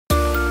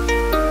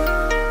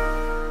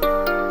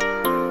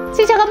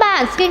Xin chào các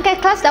bạn,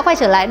 Skinceuticals đã quay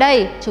trở lại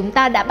đây. Chúng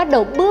ta đã bắt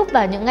đầu bước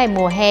vào những ngày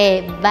mùa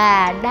hè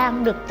và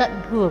đang được tận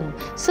hưởng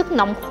sức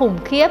nóng khủng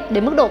khiếp.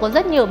 Đến mức độ có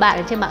rất nhiều bạn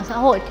ở trên mạng xã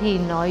hội thì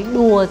nói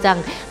đùa rằng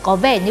có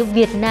vẻ như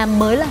Việt Nam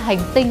mới là hành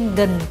tinh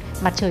gần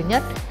mặt trời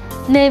nhất,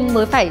 nên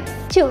mới phải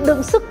chịu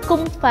đựng sức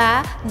công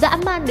phá dã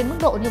man đến mức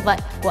độ như vậy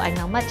của ánh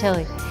nắng mặt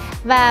trời.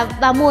 Và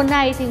vào mùa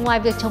này thì ngoài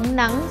việc chống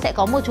nắng sẽ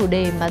có một chủ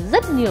đề mà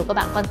rất nhiều các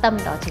bạn quan tâm,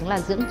 đó chính là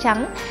dưỡng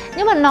trắng.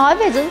 Nhưng mà nói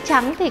về dưỡng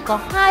trắng thì có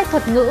hai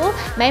thuật ngữ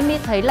mà em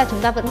thấy là chúng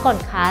ta vẫn còn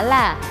khá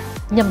là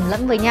nhầm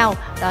lẫn với nhau.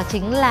 Đó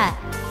chính là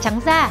trắng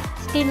da,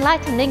 skin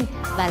lightening,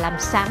 và làm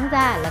sáng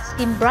da là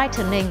skin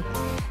brightening.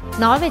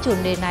 Nói về chủ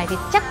đề này thì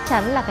chắc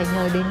chắn là phải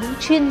nhờ đến những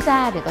chuyên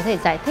gia để có thể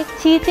giải thích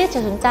chi tiết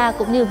cho chúng ta,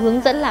 cũng như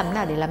hướng dẫn làm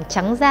nào để làm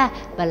trắng da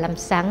và làm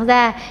sáng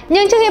da.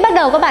 Nhưng trước khi bắt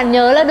đầu, các bạn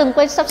nhớ là đừng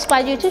quên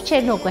subscribe YouTube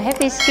channel của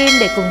Happy Skin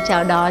để cùng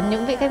chào đón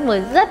những vị khách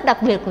mời rất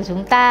đặc biệt của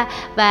chúng ta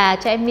và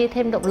cho Emmi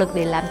thêm động lực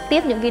để làm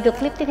tiếp những video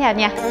clip tiếp theo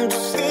nha.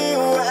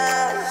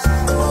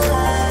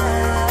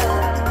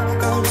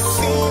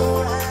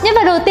 Nhân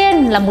vật đầu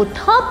tiên là một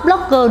top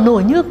blogger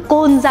nổi như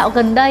cồn dạo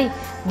gần đây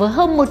với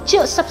hơn 1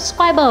 triệu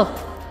subscriber.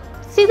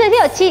 Xin giới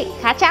thiệu chị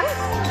Khá Trắng.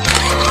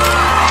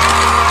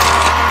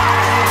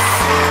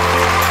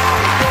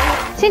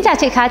 Xin chào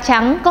chị Khá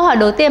Trắng. Câu hỏi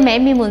đầu tiên mà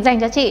em muốn dành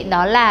cho chị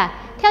đó là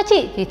theo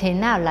chị thì thế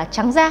nào là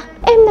trắng da?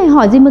 Em này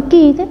hỏi gì mà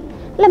kỳ thế?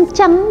 Làm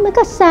trắng với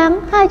cả sáng,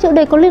 hai chỗ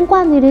đấy có liên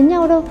quan gì đến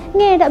nhau đâu.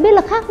 Nghe đã biết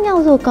là khác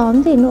nhau rồi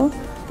còn gì nữa.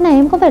 Này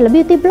em có phải là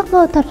beauty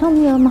blogger thật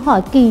không nhờ mà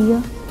hỏi kỳ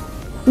à?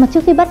 Mà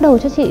trước khi bắt đầu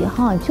cho chị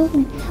hỏi chút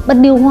này, bật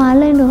điều hòa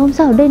lên được không?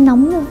 Sao ở đây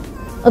nóng rồi?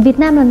 Ở Việt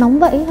Nam là nóng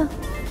vậy hả?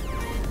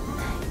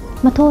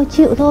 Mà thôi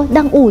chịu thôi,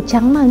 đang ủ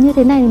trắng mà như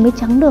thế này mới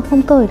trắng được,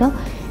 không cười đâu.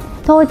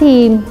 Thôi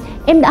thì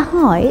em đã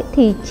hỏi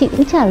thì chị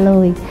cũng trả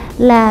lời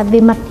là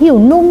về mặt hiểu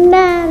nôm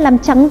na làm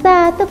trắng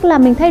da, tức là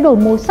mình thay đổi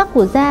màu sắc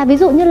của da. Ví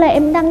dụ như là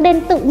em đang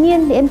đen tự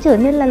nhiên thì em trở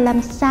nên là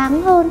làm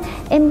sáng hơn,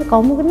 em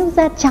có một cái nước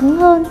da trắng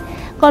hơn.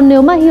 Còn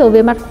nếu mà hiểu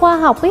về mặt khoa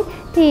học ấy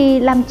thì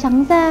làm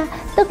trắng da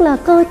tức là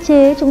cơ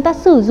chế chúng ta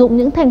sử dụng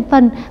những thành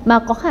phần mà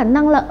có khả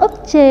năng là ức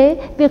chế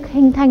việc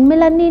hình thành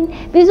melanin.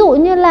 Ví dụ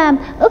như là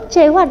ức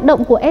chế hoạt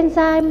động của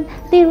enzyme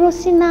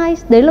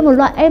tyrosinase, đấy là một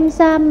loại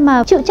enzyme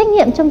mà chịu trách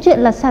nhiệm trong chuyện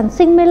là sản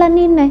sinh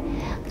melanin này.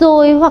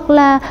 Rồi hoặc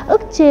là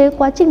ức chế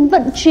quá trình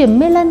vận chuyển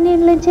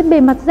melanin lên trên bề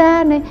mặt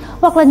da này,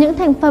 hoặc là những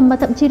thành phần mà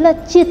thậm chí là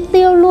triệt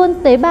tiêu luôn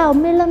tế bào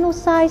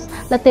melanocytes,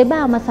 là tế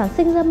bào mà sản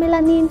sinh ra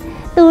melanin.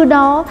 Từ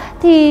đó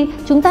thì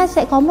chúng ta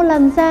sẽ có một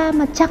làn da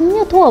mà trắng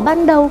như thuở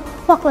ban đầu,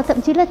 hoặc là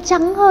thậm chí là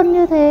trắng hơn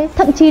như thế.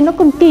 Thậm chí nó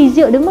còn kỳ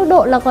diệu đến mức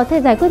độ là có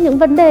thể giải quyết những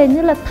vấn đề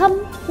như là thâm,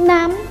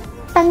 nám,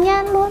 tàng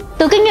nhan luôn.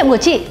 Từ kinh nghiệm của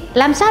chị,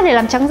 làm sao để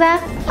làm trắng da?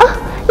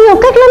 Nhiều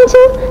cách lắm chứ.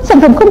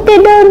 Sản phẩm không kê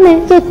đơn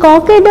này, rồi có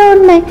kê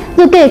đơn này,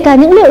 rồi kể cả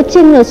những liệu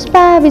trình ở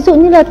spa, ví dụ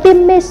như là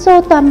tiêm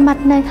meso toàn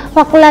mặt này,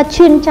 hoặc là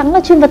truyền trắng là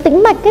truyền vào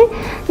tĩnh mạch ấy.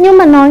 Nhưng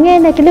mà nói nghe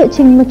này, cái liệu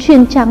trình mà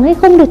truyền trắng ấy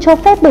không được cho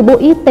phép bởi Bộ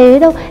Y tế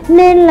đâu,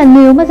 nên là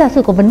nếu mà giả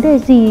sử có vấn đề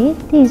gì ấy,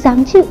 thì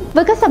dáng chịu.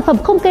 Với các sản phẩm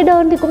không kê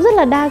đơn thì cũng rất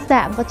là đa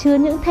dạng, có chứa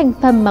những thành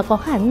phần mà có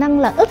khả năng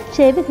là ức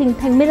chế việc hình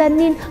thành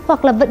melanin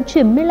hoặc là vận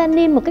chuyển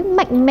melanin một cách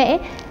mạnh mẽ.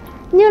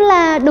 Như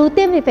là đầu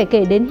tiên thì phải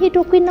kể đến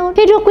hydroquinone.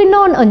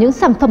 Hydroquinone ở những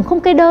sản phẩm không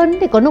kê đơn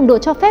thì có nồng độ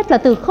cho phép là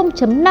từ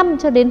 0,5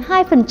 cho đến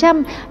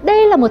 2%.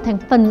 Đây là một thành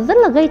phần rất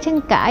là gây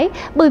tranh cãi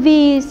bởi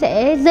vì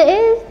sẽ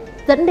dễ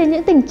dẫn đến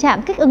những tình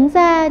trạng kích ứng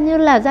da như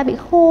là da bị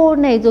khô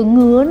này, rồi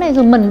ngứa này,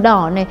 rồi mẩn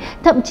đỏ này,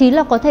 thậm chí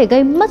là có thể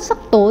gây mất sắc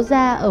tố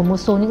da ở một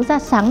số những da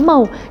sáng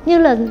màu như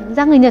là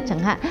da người Nhật chẳng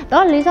hạn.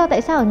 Đó là lý do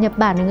tại sao ở Nhật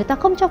Bản thì người ta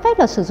không cho phép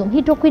là sử dụng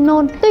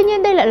hydroquinone. Tuy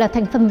nhiên đây lại là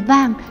thành phần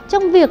vàng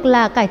trong việc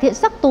là cải thiện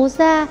sắc tố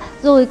da,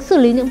 rồi xử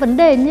lý những vấn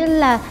đề như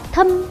là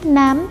thâm,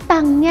 nám,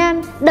 tàng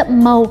nhan,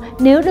 đậm màu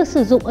nếu được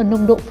sử dụng ở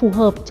nồng độ phù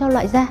hợp cho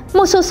loại da.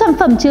 Một số sản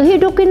phẩm chứa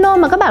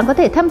hydroquinone mà các bạn có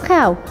thể tham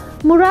khảo: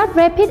 Murad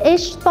Rapid Age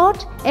Spot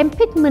and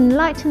Pigment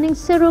Lightening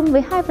Serum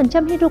với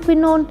 2%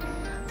 hydroquinone,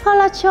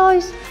 Paula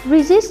Choice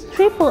Resist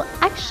Triple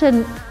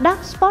Action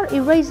Dark Spot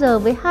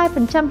Eraser với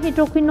 2%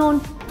 hydroquinone.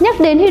 Nhắc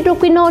đến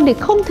hydroquinone thì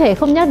không thể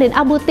không nhắc đến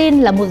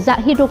arbutin, là một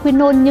dạng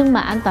hydroquinone nhưng mà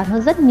an toàn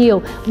hơn rất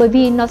nhiều, bởi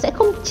vì nó sẽ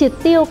không triệt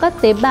tiêu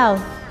các tế bào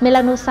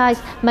melanocytes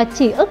mà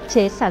chỉ ức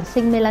chế sản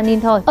sinh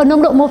melanin thôi. Ở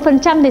nồng độ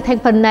 1% thì thành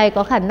phần này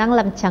có khả năng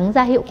làm trắng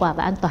da hiệu quả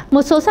và an toàn.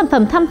 Một số sản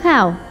phẩm tham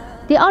khảo: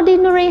 The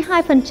Ordinary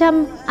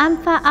 2%,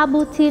 Alpha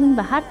Arbutin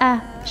và HA,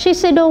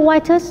 Shiseido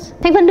Whitess.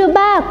 Thành phần thứ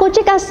 3,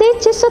 kojic acid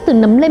chiết xuất từ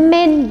nấm lên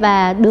men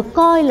và được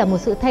coi là một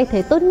sự thay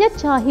thế tốt nhất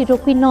cho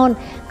hydroquinone.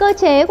 Cơ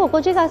chế của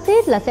kojic acid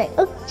là sẽ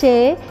ức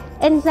chế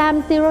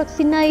enzyme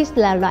tyrosinase,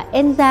 là loại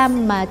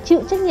enzyme mà chịu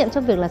trách nhiệm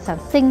trong việc là sản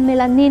sinh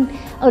melanin.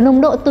 Ở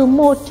nồng độ từ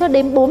 1 cho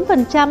đến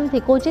 4%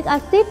 thì kojic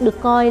acid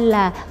được coi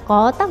là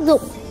có tác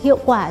dụng hiệu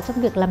quả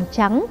trong việc làm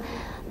trắng.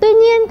 Tuy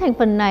nhiên thành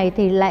phần này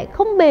thì lại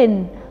không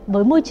bền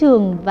với môi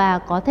trường và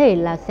có thể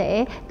là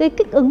sẽ gây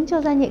kích ứng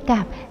cho da nhạy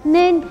cảm,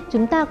 nên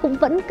chúng ta cũng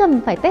vẫn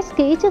cần phải test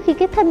kỹ trước khi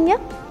kết thân nhé.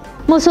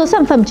 Một số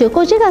sản phẩm chứa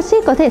kojic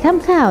acid có thể tham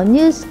khảo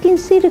như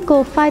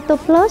Skinceuticals Phyto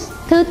Plus.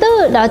 Thứ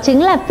tư đó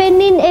chính là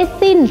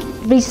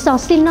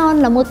phenylethylresorcinol,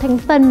 là một thành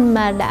phần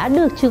mà đã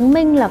được chứng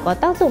minh là có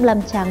tác dụng làm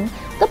trắng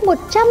gấp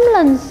 100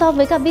 lần so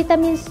với cả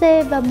vitamin C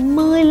và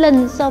 10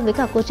 lần so với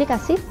cả kojic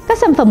acid. Các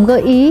sản phẩm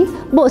gợi ý: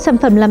 bộ sản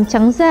phẩm làm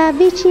trắng da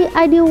Vichy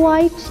Ideal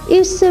White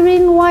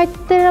Eucerin White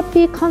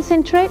Therapy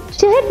Concentrate.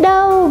 Chưa hết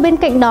đâu, bên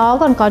cạnh đó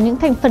còn có những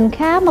thành phần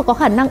khác mà có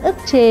khả năng ức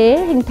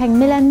chế hình thành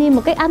melanin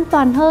một cách an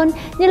toàn hơn,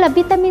 như là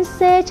vitamin C,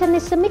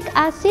 tranexamic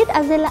acid,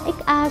 azelaic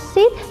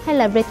acid hay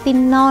là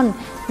retinol.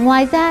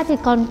 Ngoài ra thì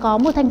còn có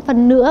một thành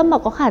phần nữa mà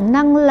có khả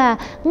năng là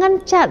ngăn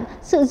chặn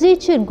sự di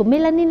chuyển của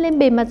melanin lên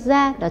bề mặt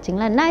da, đó chính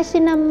là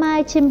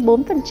niacinamide chiếm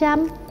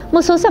 4%.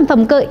 Một số sản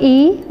phẩm gợi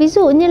ý, ví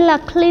dụ như là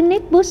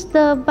Clinic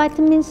Booster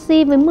Vitamin C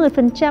với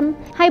 10%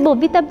 hay bột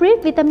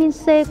Vitabrit Vitamin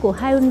C của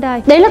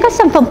Hyundai. Đấy là các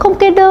sản phẩm không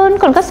kê đơn,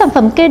 còn các sản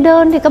phẩm kê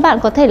đơn thì các bạn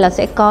có thể là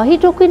sẽ có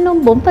hydroquinone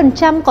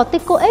 4%, có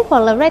corticoid hoặc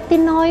là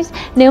retinoids.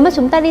 Nếu mà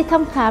chúng ta đi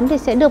thăm khám thì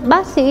sẽ được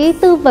bác sĩ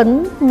tư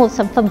vấn một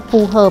sản phẩm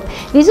phù hợp.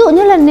 Ví dụ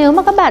như là nếu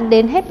mà các bạn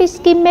đến Happy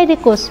Skin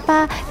Medical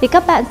Spa thì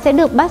các bạn sẽ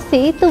được bác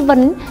sĩ tư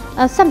vấn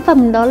sản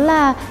phẩm đó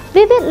là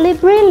Vividly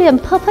Brilliant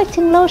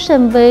Perfecting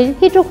Lotion với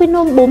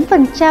hydroquinone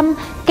 4%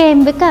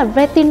 kèm với cả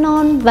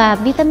retinol và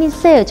vitamin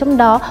C ở trong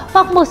đó,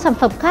 hoặc một sản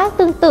phẩm khác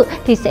tương tự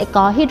thì sẽ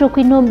có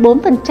hydroquinone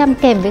 4%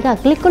 kèm với cả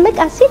glycolic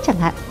acid chẳng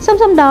hạn. Song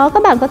song đó,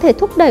 các bạn có thể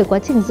thúc đẩy quá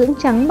trình dưỡng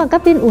trắng bằng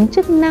các viên uống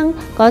chức năng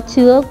có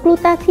chứa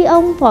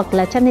glutathione hoặc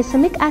là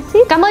tranexamic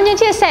acid. Cảm ơn những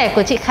chia sẻ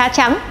của chị Khá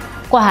Trắng,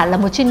 quả là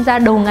một chuyên gia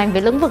đầu ngành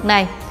về lĩnh vực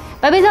này.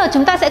 Và bây giờ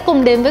chúng ta sẽ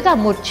cùng đến với cả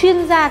một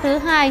chuyên gia thứ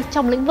hai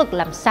trong lĩnh vực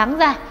làm sáng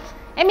da.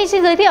 Emmi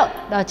xin giới thiệu,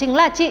 đó chính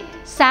là chị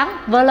Sáng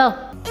VL.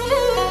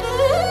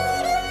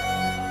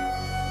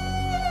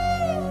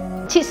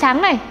 Chị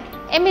Sáng này,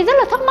 Emmi rất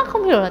là thắc mắc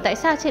không hiểu là tại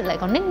sao chị lại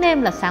có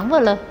nickname là Sáng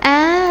VL.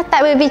 À,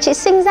 tại bởi vì chị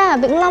sinh ra ở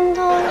Vĩnh Long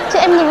thôi, chứ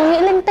em đừng có nghĩ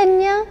linh tinh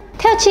nhá.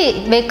 Theo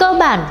chị, về cơ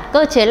bản,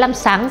 cơ chế làm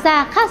sáng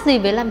da khác gì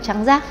với làm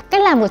trắng da?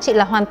 Cách làm của chị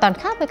là hoàn toàn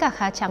khác với cả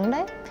Khá Trắng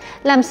đấy.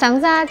 Làm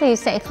sáng da thì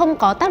sẽ không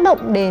có tác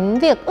động đến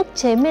việc ức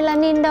chế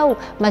melanin đâu,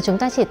 mà chúng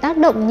ta chỉ tác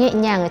động nhẹ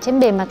nhàng ở trên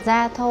bề mặt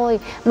da thôi,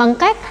 bằng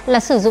cách là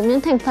sử dụng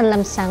những thành phần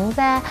làm sáng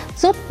da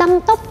giúp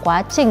tăng tốc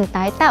quá trình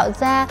tái tạo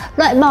da,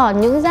 loại bỏ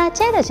những da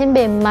chết ở trên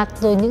bề mặt,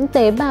 rồi những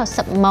tế bào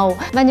sậm màu,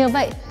 và nhờ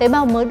vậy tế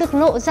bào mới được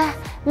lộ ra,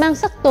 mang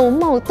sắc tố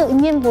màu tự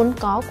nhiên vốn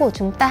có của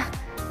chúng ta.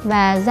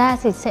 Và da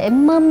thì sẽ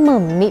mơn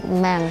mởn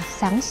mịn màng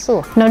sáng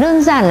sủa. Nó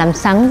đơn giản làm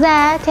sáng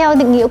da, theo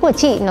định nghĩa của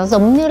chị, nó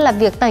giống như là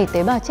việc tẩy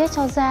tế bào chết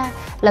cho da,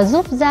 là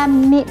giúp da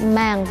mịn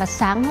màng và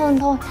sáng hơn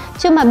thôi,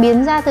 chứ mà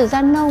biến da từ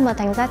da nâu mà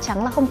thành da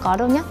trắng là không có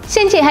đâu nhé.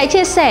 Xin chị hãy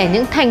chia sẻ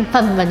những thành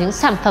phần và những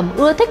sản phẩm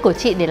ưa thích của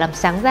chị để làm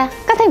sáng da.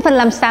 Các thành phần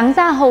làm sáng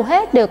da hầu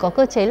hết đều có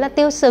cơ chế là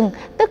tiêu sừng,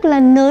 tức là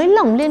nới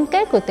lỏng liên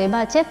kết của tế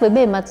bào chết với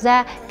bề mặt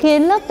da,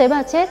 khiến lớp tế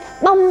bào chết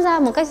bong ra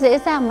một cách dễ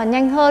dàng và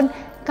nhanh hơn,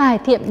 cải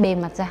thiện bề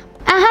mặt da.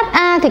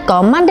 AHA thì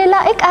có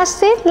mandelic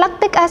acid,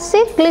 lactic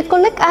acid,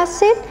 glycolic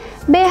acid,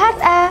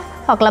 BHA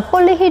hoặc là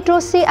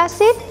polyhydroxy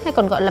acid hay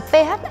còn gọi là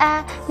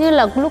PHA như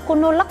là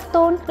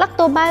gluconolactone,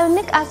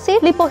 lactobionic acid,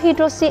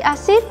 lipohydroxy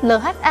acid,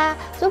 LHA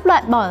giúp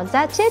loại bỏ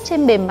da chết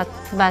trên bề mặt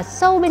và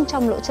sâu bên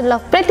trong lỗ chân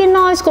lông.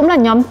 Retinoids cũng là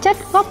nhóm chất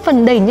góp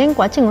phần đẩy nhanh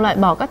quá trình loại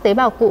bỏ các tế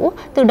bào cũ,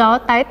 từ đó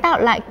tái tạo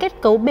lại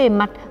kết cấu bề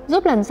mặt,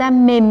 giúp làn da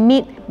mềm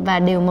mịn và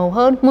đều màu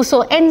hơn. Một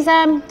số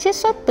enzyme chiết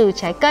xuất từ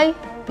trái cây,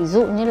 ví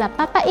dụ như là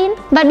papain.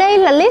 Và đây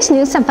là list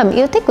những sản phẩm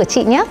yêu thích của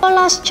chị nhé.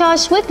 Paula's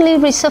Choice Weekly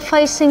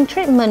Resurfacing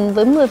Treatment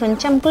với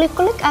 10%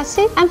 glycolic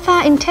acid,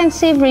 Alpha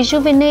Intensive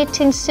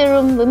Rejuvenating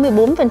Serum với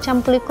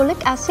 14% glycolic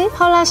acid,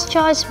 Paula's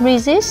Choice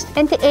Resist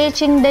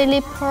Anti-Aging Daily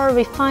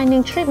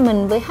Pore-refining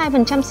Treatment với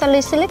 2%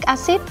 salicylic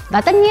acid.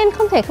 Và tất nhiên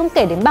không thể không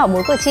kể đến bảo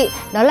bối của chị,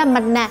 đó là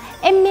mặt nạ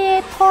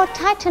Emmi Pore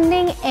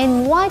Tightening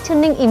and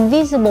Whitening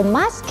Invisible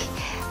Mask.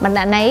 Mặt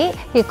nạ này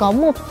thì có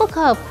một phức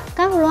hợp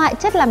các loại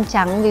chất làm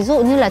trắng, ví dụ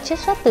như là chiết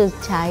xuất từ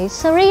trái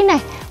seri này,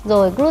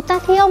 rồi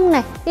glutathione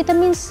này,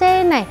 vitamin C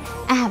này,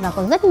 và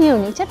còn rất nhiều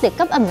những chất để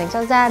cấp ẩm dành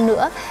cho da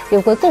nữa.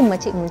 Điều cuối cùng mà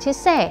chị muốn chia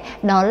sẻ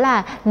đó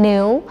là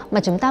nếu mà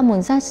chúng ta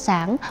muốn da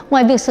sáng,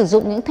 ngoài việc sử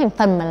dụng những thành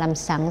phần mà làm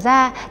sáng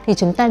da thì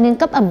chúng ta nên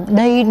cấp ẩm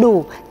đầy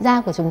đủ,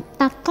 da của chúng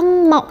ta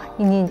căng mọng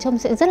thì nhìn trông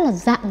sẽ rất là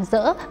rạng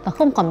rỡ và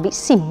không còn bị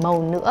xỉm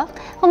màu nữa.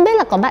 Không biết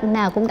là có bạn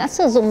nào cũng đã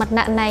sử dụng mặt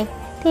nạ này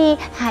thì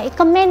hãy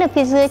comment ở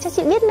phía dưới cho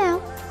chị biết nào.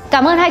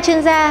 Cảm ơn hai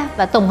chuyên gia,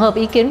 và tổng hợp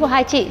ý kiến của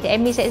hai chị thì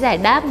Emmi sẽ giải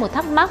đáp một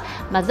thắc mắc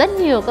mà rất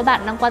nhiều các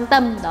bạn đang quan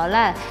tâm, đó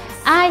là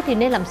ai thì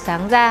nên làm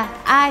sáng da,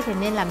 ai thì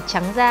nên làm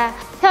trắng da.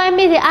 Theo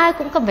Emmi thì ai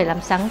cũng cần phải làm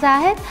sáng da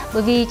hết,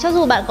 bởi vì cho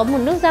dù bạn có một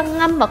nước da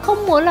ngăm và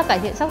không muốn là cải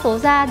thiện sắc tố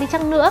da đi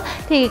chăng nữa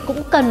thì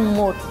cũng cần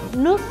một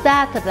nước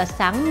da thật là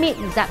sáng mịn,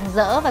 rạng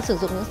rỡ, và sử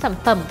dụng những sản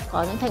phẩm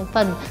có những thành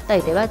phần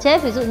tẩy tế bào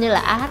chết, ví dụ như là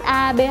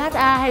AHA,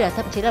 BHA hay là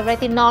thậm chí là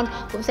retinol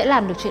cũng sẽ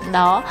làm được chuyện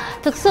đó.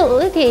 Thực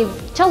sự thì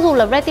cho dù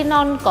là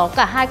retinol có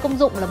cả hai công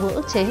dụng là vừa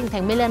ức chế hình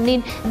thành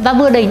melanin và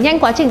vừa đẩy nhanh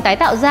quá trình tái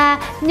tạo da,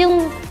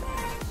 nhưng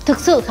Thực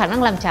sự khả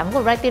năng làm trắng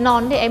của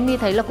retinol thì Emmi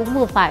thấy là cũng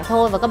vừa phải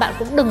thôi. Và các bạn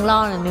cũng đừng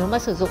lo là nếu mà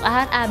sử dụng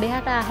AHA,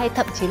 BHA hay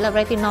thậm chí là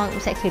retinol cũng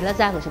sẽ khiến là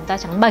da của chúng ta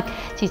trắng bệch.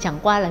 Chỉ chẳng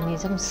qua là nhìn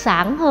trông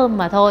sáng hơn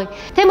mà thôi.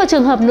 Thêm một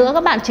trường hợp nữa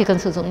các bạn chỉ cần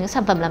sử dụng những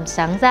sản phẩm làm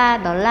sáng da,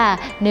 đó là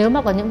nếu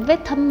mà có những vết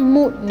thâm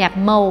mụn nhạt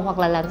màu hoặc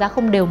là làn da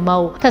không đều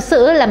màu. Thật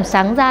sự làm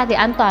sáng da thì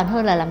an toàn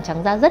hơn là làm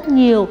trắng da rất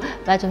nhiều.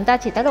 Và chúng ta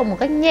chỉ tác động một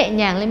cách nhẹ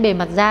nhàng lên bề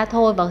mặt da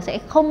thôi, và sẽ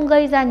không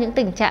gây ra những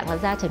tình trạng là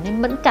da trở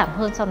nên mẫn cảm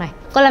hơn sau này.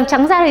 Còn làm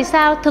trắng da thì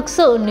sao? Thực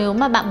sự nếu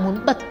mà bạn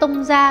muốn bật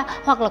tông da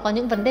hoặc là có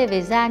những vấn đề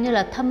về da như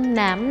là thâm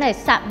nám này,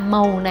 sạm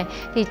màu này,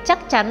 thì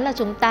chắc chắn là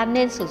chúng ta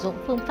nên sử dụng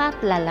phương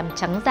pháp là làm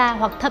trắng da,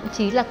 hoặc thậm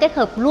chí là kết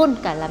hợp luôn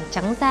cả làm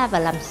trắng da và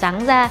làm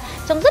sáng da.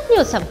 Trong rất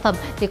nhiều sản phẩm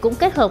thì cũng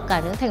kết hợp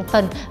cả những thành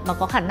phần mà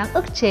có khả năng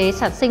ức chế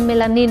sản sinh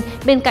melanin,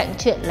 bên cạnh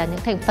chuyện là những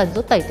thành phần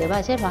giúp tẩy tế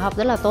bào chết hóa học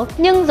rất là tốt.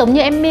 Nhưng giống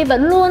như Emmi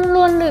vẫn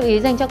luôn lưu ý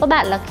dành cho các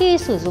bạn là khi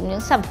sử dụng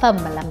những sản phẩm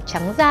mà làm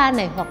trắng da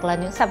này, hoặc là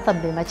những sản phẩm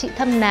để mà trị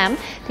thâm nám,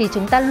 thì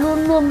chúng ta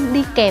luôn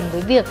đi kèm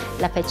với việc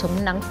là phải chống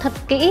nắng thật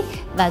kỹ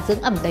và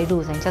dưỡng ẩm đầy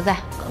đủ dành cho da.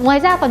 Ngoài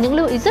ra còn những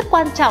lưu ý rất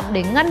quan trọng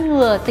để ngăn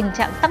ngừa tình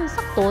trạng tăng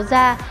sắc tố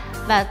da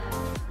và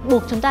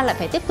buộc chúng ta lại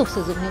phải tiếp tục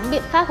sử dụng những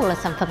biện pháp hoặc là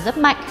sản phẩm rất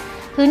mạnh.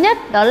 Thứ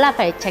nhất đó là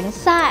phải tránh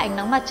xa ánh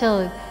nắng mặt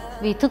trời,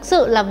 vì thực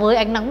sự là với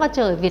ánh nắng mặt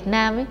trời ở Việt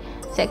Nam ấy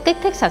sẽ kích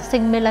thích sản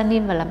sinh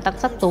melanin và làm tăng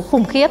sắc tố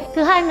khủng khiếp.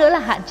 Thứ hai nữa là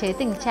hạn chế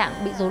tình trạng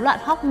bị rối loạn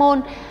hormone,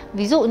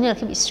 ví dụ như là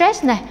khi bị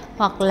stress này,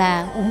 hoặc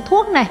là uống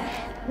thuốc này.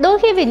 Đôi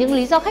khi vì những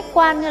lý do khách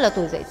quan như là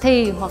tuổi dậy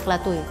thì hoặc là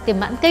tuổi tiền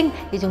mãn kinh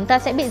thì chúng ta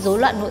sẽ bị rối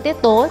loạn nội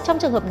tiết tố. Trong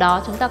trường hợp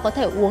đó chúng ta có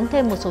thể uống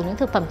thêm một số những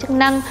thực phẩm chức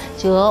năng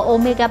chứa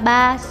omega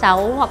 3,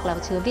 6 hoặc là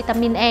chứa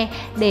vitamin E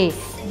để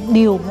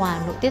điều hòa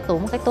nội tiết tố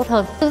một cách tốt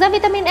hơn. Thực ra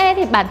vitamin E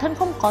thì bản thân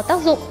không có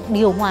tác dụng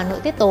điều hòa nội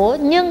tiết tố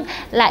nhưng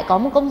lại có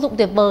một công dụng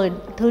tuyệt vời.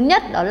 Thứ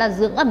nhất đó là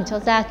dưỡng ẩm cho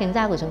da, khiến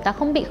da của chúng ta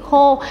không bị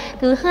khô.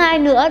 Thứ hai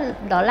nữa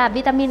đó là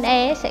vitamin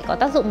E sẽ có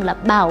tác dụng là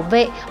bảo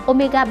vệ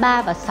omega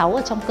 3 và 6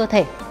 ở trong cơ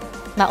thể.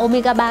 Và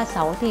omega 3,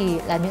 6 thì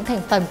là những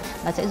thành phần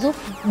mà sẽ giúp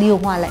điều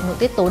hòa lại nội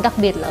tiết tố, đặc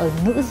biệt là ở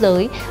nữ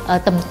giới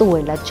tầm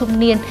tuổi là trung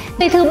niên.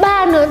 Thì thứ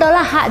ba nữa đó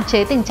là hạn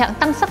chế tình trạng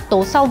tăng sắc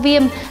tố sau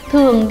viêm.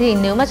 Thường thì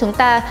nếu mà chúng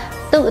ta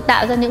tự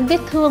tạo ra những vết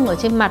thương ở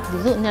trên mặt,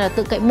 ví dụ như là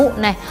tự cậy mụn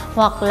này,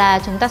 hoặc là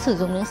chúng ta sử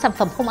dụng những sản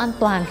phẩm không an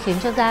toàn khiến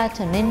cho da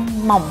trở nên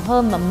mỏng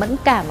hơn và mẫn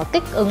cảm và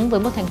kích ứng với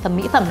một thành phần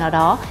mỹ phẩm nào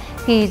đó,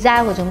 thì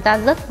da của chúng ta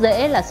rất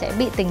dễ là sẽ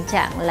bị tình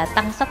trạng là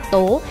tăng sắc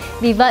tố.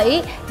 Vì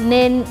vậy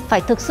nên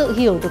phải thực sự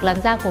hiểu được làn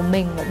da của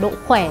mình và độ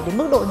khỏe đến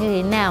mức độ như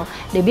thế nào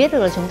để biết được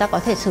là chúng ta có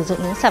thể sử dụng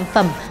những sản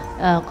phẩm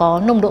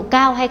có nồng độ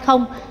cao hay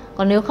không.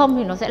 Còn nếu không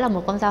thì nó sẽ là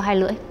một con dao hai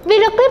lưỡi.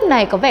 Video clip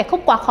này có vẻ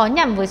không quá khó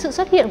nhằn với sự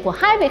xuất hiện của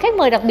hai vị khách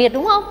mời đặc biệt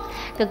đúng không?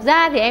 Thực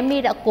ra thì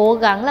Emmi đã cố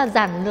gắng là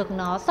giản lược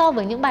nó so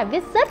với những bài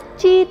viết rất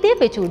chi tiết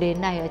về chủ đề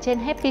này ở trên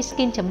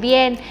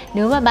happyskin.vn.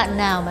 Nếu mà bạn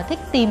nào mà thích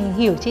tìm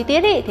hiểu chi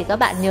tiết ý, thì các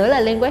bạn nhớ là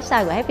lên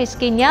website của Happy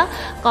Skin nhé.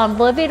 Còn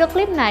với video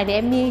clip này thì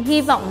Emmi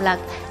hy vọng là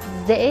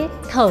dễ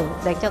thở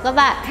dành cho các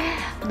bạn.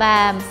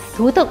 Và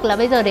thú thực là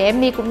bây giờ thì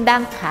Emmi cũng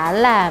đang khá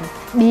là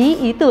bí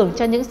ý tưởng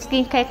cho những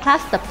skincare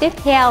class tập tiếp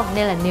theo,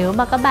 nên là nếu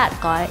mà các bạn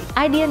có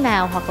idea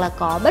nào hoặc là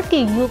có bất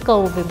kỳ nhu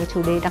cầu về một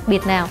chủ đề đặc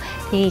biệt nào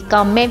thì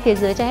comment phía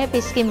dưới cho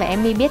Happy Skin và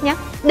Emmi biết nhé.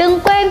 Đừng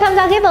quên tham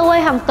gia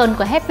giveaway hàng tuần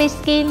của Happy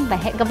Skin và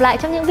hẹn gặp lại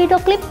trong những video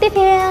clip tiếp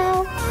theo.